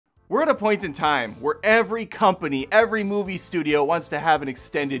We're at a point in time where every company, every movie studio wants to have an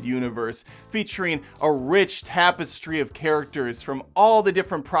extended universe featuring a rich tapestry of characters from all the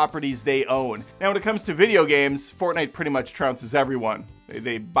different properties they own. Now, when it comes to video games, Fortnite pretty much trounces everyone.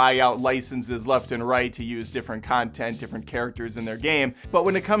 They buy out licenses left and right to use different content, different characters in their game. But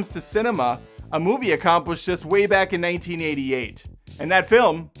when it comes to cinema, a movie accomplished this way back in 1988. And that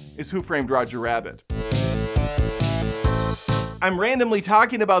film is Who Framed Roger Rabbit. I'm randomly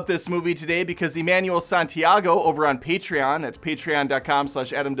talking about this movie today because Emmanuel Santiago over on Patreon at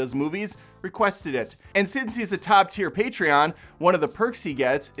patreon.com/AdamDoesMovies requested it. And since he's a top tier Patreon, one of the perks he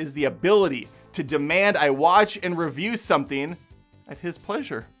gets is the ability to demand I watch and review something at his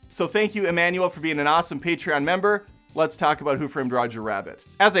pleasure. So thank you, Emmanuel, for being an awesome Patreon member. Let's talk about Who Framed Roger Rabbit.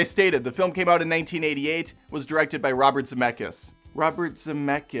 As I stated, the film came out in 1988, was directed by Robert Zemeckis.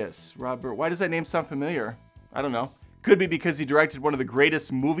 Robert, why does that name sound familiar? I don't know. Could be because he directed one of the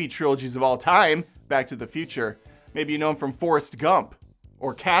greatest movie trilogies of all time, Back to the Future. Maybe you know him from Forrest Gump,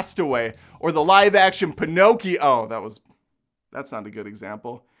 or Castaway, or the live-action Pinocchio. Oh, that's not a good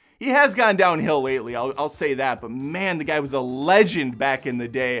example. He has gone downhill lately, I'll say that, but man, the guy was a legend back in the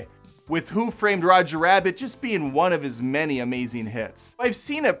day, with Who Framed Roger Rabbit just being one of his many amazing hits. I've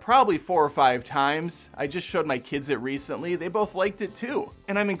seen it probably 4 or 5 times. I just showed my kids it recently. They both liked it too.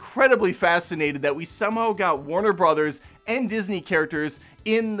 And I'm incredibly fascinated that we somehow got Warner Brothers and Disney characters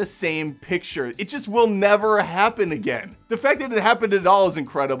in the same picture. It just will never happen again. The fact that it happened at all is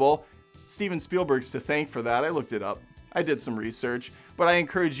incredible. Steven Spielberg's to thank for that. I looked it up. I did some research, but I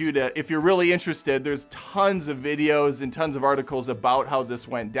encourage you to, if you're really interested, there's tons of videos and tons of articles about how this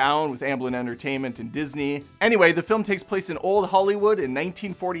went down with Amblin Entertainment and Disney. Anyway, the film takes place in old Hollywood in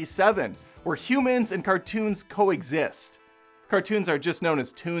 1947, where humans and cartoons coexist. Cartoons are just known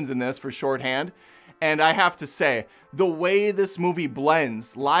as toons in this for shorthand. And I have to say, the way this movie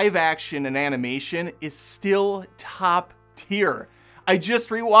blends live action and animation is still top tier. I just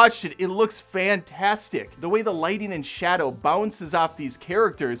rewatched it. It looks fantastic. The way the lighting and shadow bounces off these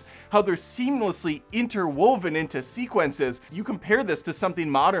characters, how they're seamlessly interwoven into sequences. You compare this to something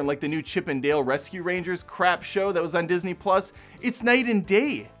modern like the new Chip and Dale Rescue Rangers crap show that was on Disney+. It's night and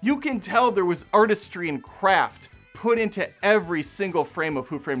day. You can tell there was artistry and craft put into every single frame of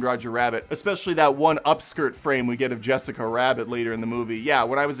Who Framed Roger Rabbit, especially that one upskirt frame we get of Jessica Rabbit later in the movie. Yeah,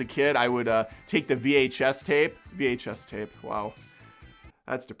 when I was a kid, I would take the VHS tape, wow.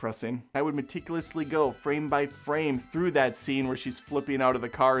 That's depressing. I would meticulously go frame by frame through that scene where she's flipping out of the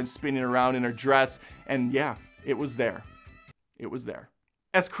car and spinning around in her dress, and yeah, it was there. It was there.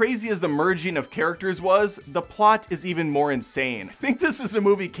 As crazy as the merging of characters was, the plot is even more insane. I think this is a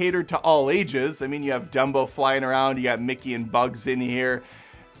movie catered to all ages. I mean, you have Dumbo flying around, you got Mickey and Bugs in here,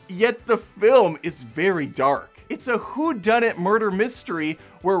 yet the film is very dark. It's a whodunit murder mystery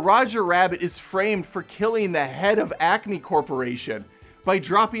where Roger Rabbit is framed for killing the head of Acme Corporation by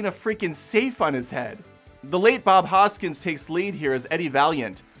dropping a freaking safe on his head. The late Bob Hoskins takes lead here as Eddie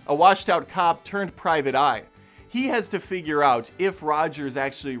Valiant, a washed-out cop turned private eye. He has to figure out if Roger is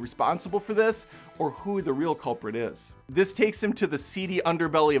actually responsible for this or who the real culprit is. This takes him to the seedy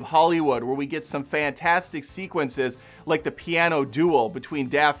underbelly of Hollywood, where we get some fantastic sequences like the piano duel between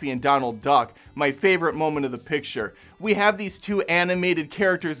Daffy and Donald Duck, my favorite moment of the picture. We have these two animated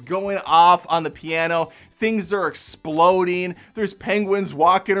characters going off on the piano. Things are exploding. There's penguins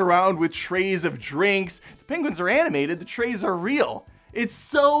walking around with trays of drinks. The penguins are animated, the trays are real. It's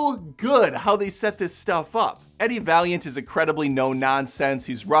so good how they set this stuff up. Eddie Valiant is incredibly no-nonsense.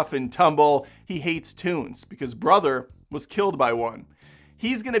 He's rough and tumble. He hates toons because brother was killed by one.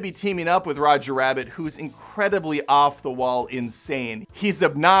 He's gonna be teaming up with Roger Rabbit, who's incredibly off-the-wall insane. He's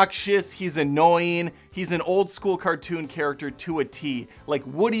obnoxious, he's annoying, he's an old-school cartoon character to a T, like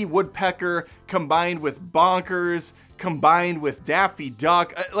Woody Woodpecker combined with Bonkers, combined with Daffy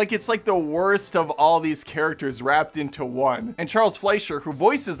Duck. Like, it's like the worst of all these characters wrapped into one. And Charles Fleischer, who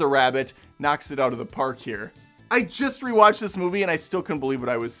voices the rabbit, knocks it out of the park here. I just rewatched this movie and I still couldn't believe what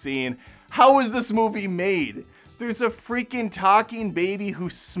I was seeing. How was this movie made? There's a freaking talking baby who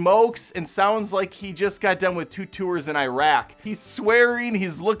smokes and sounds like he just got done with 2 tours in Iraq. He's swearing,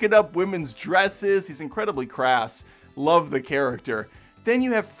 he's looking up women's dresses, he's incredibly crass. Love the character. Then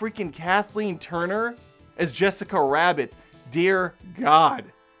you have freaking Kathleen Turner as Jessica Rabbit. Dear God.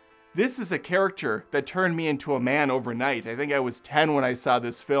 This is a character that turned me into a man overnight. I think I was 10 when I saw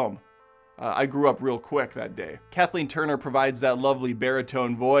this film. I grew up real quick that day. Kathleen Turner provides that lovely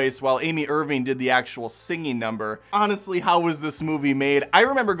baritone voice, while Amy Irving did the actual singing number. Honestly, how was this movie made? I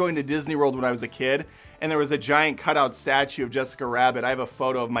remember going to Disney World when I was a kid, and there was a giant cutout statue of Jessica Rabbit. I have a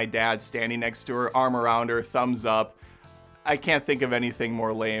photo of my dad standing next to her, arm around her, thumbs up. I can't think of anything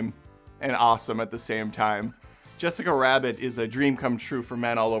more lame and awesome at the same time. Jessica Rabbit is a dream come true for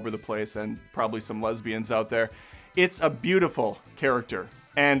men all over the place, and probably some lesbians out there. It's a beautiful character,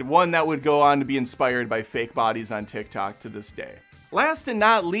 and one that would go on to be inspired by fake bodies on TikTok to this day. Last and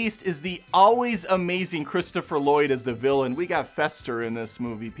not least is the always amazing Christopher Lloyd as the villain. We got Fester in this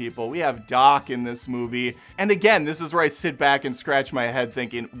movie, people. We have Doc in this movie. And again, this is where I sit back and scratch my head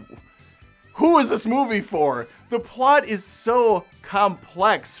thinking, who is this movie for? The plot is so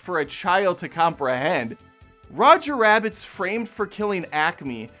complex for a child to comprehend. Roger Rabbit's framed for killing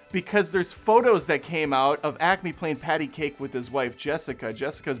Acme because there's photos that came out of Acme playing patty cake with his wife Jessica.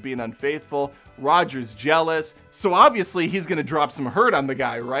 Jessica's being unfaithful, Roger's jealous, so obviously he's gonna drop some hurt on the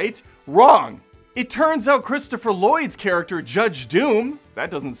guy, right? Wrong! It turns out Christopher Lloyd's character, Judge Doom, that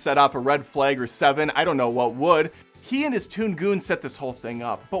doesn't set off a red flag or 7, I don't know what would. He and his toon goon set this whole thing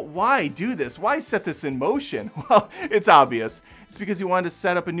up. But why do this? Why set this in motion? Well, it's obvious. It's because he wanted to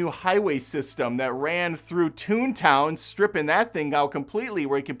set up a new highway system that ran through Tinseltown, stripping that thing out completely,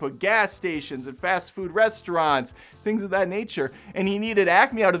 where he can put gas stations and fast food restaurants, things of that nature. And he needed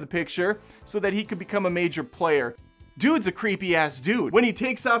Acme out of the picture so that he could become a major player. Dude's a creepy ass dude. When he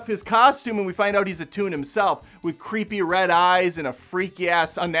takes off his costume and we find out he's a toon himself with creepy red eyes and a freaky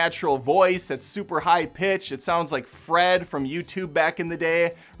ass unnatural voice that's super high pitched. It sounds like Fred from YouTube back in the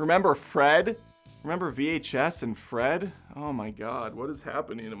day. Remember Fred? Remember VHS and Fred? Oh my God, what is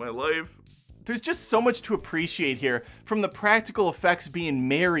happening in my life? There's just so much to appreciate here, from the practical effects being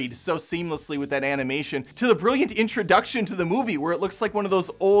married so seamlessly with that animation, to the brilliant introduction to the movie where it looks like one of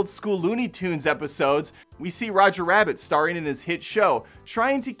those old school Looney Tunes episodes. We see Roger Rabbit starring in his hit show,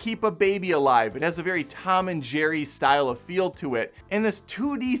 trying to keep a baby alive. It has a very Tom and Jerry style of feel to it. And this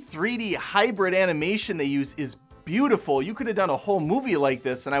 2D, 3D hybrid animation they use is beautiful. You could have done a whole movie like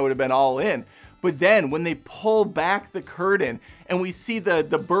this and I would have been all in. But then when they pull back the curtain and we see the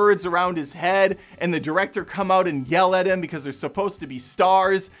birds around his head and the director come out and yell at him because they're supposed to be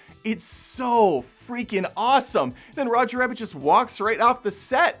stars, it's so freaking awesome. Then Roger Rabbit just walks right off the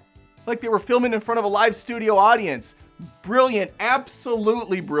set like they were filming in front of a live studio audience. Brilliant,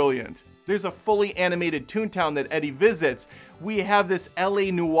 absolutely brilliant. There's a fully animated Toontown that Eddie visits. We have this LA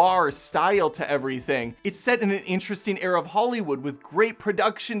noir style to everything. It's set in an interesting era of Hollywood with great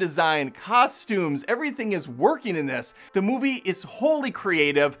production design, costumes, everything is working in this. The movie is wholly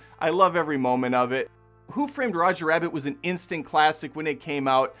creative. I love every moment of it. Who Framed Roger Rabbit was an instant classic when it came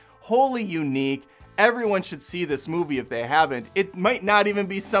out, wholly unique. Everyone should see this movie if they haven't. It might not even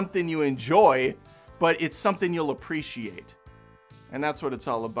be something you enjoy, but it's something you'll appreciate. And that's what it's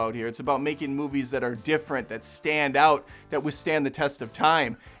all about here. It's about making movies that are different, that stand out, that withstand the test of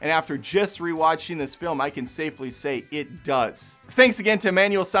time. And after just rewatching this film, I can safely say it does. Thanks again to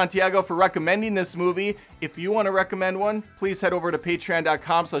Emmanuel Santiago for recommending this movie. If you want to recommend one, please head over to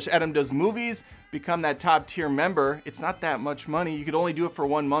patreon.com/AdamDoesMovies. Become that top tier member. It's not that much money. You could only do it for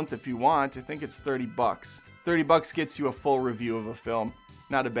 1 month if you want. I think it's 30 bucks. 30 bucks gets you a full review of a film.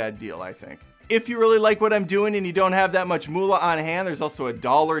 Not a bad deal, I think. If you really like what I'm doing and you don't have that much moolah on hand, there's also a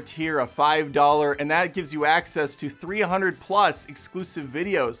 $1 tier, a $5, and that gives you access to 300 plus exclusive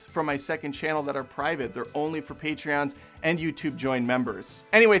videos from my second channel that are private. They're only for Patreons and YouTube Join members.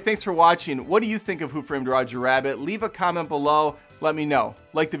 Anyway, thanks for watching. What do you think of Who Framed Roger Rabbit? Leave a comment below. Let me know.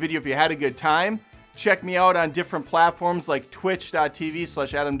 Like the video if you had a good time. Check me out on different platforms like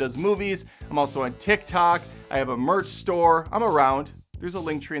twitch.tv/AdamDoesMovies. I'm also on TikTok. I have a merch store. I'm around. There's a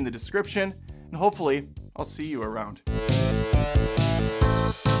link tree in the description. And hopefully, I'll see you around.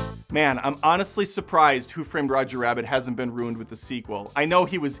 Man, I'm honestly surprised Who Framed Roger Rabbit hasn't been ruined with the sequel. I know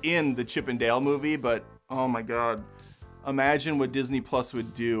he was in the Chip and Dale movie, but oh my God. Imagine what Disney Plus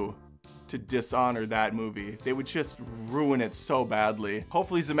would do to dishonor that movie. They would just ruin it so badly.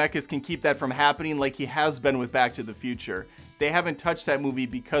 Hopefully Zemeckis can keep that from happening like he has been with Back to the Future. They haven't touched that movie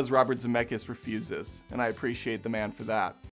because Robert Zemeckis refuses, and I appreciate the man for that.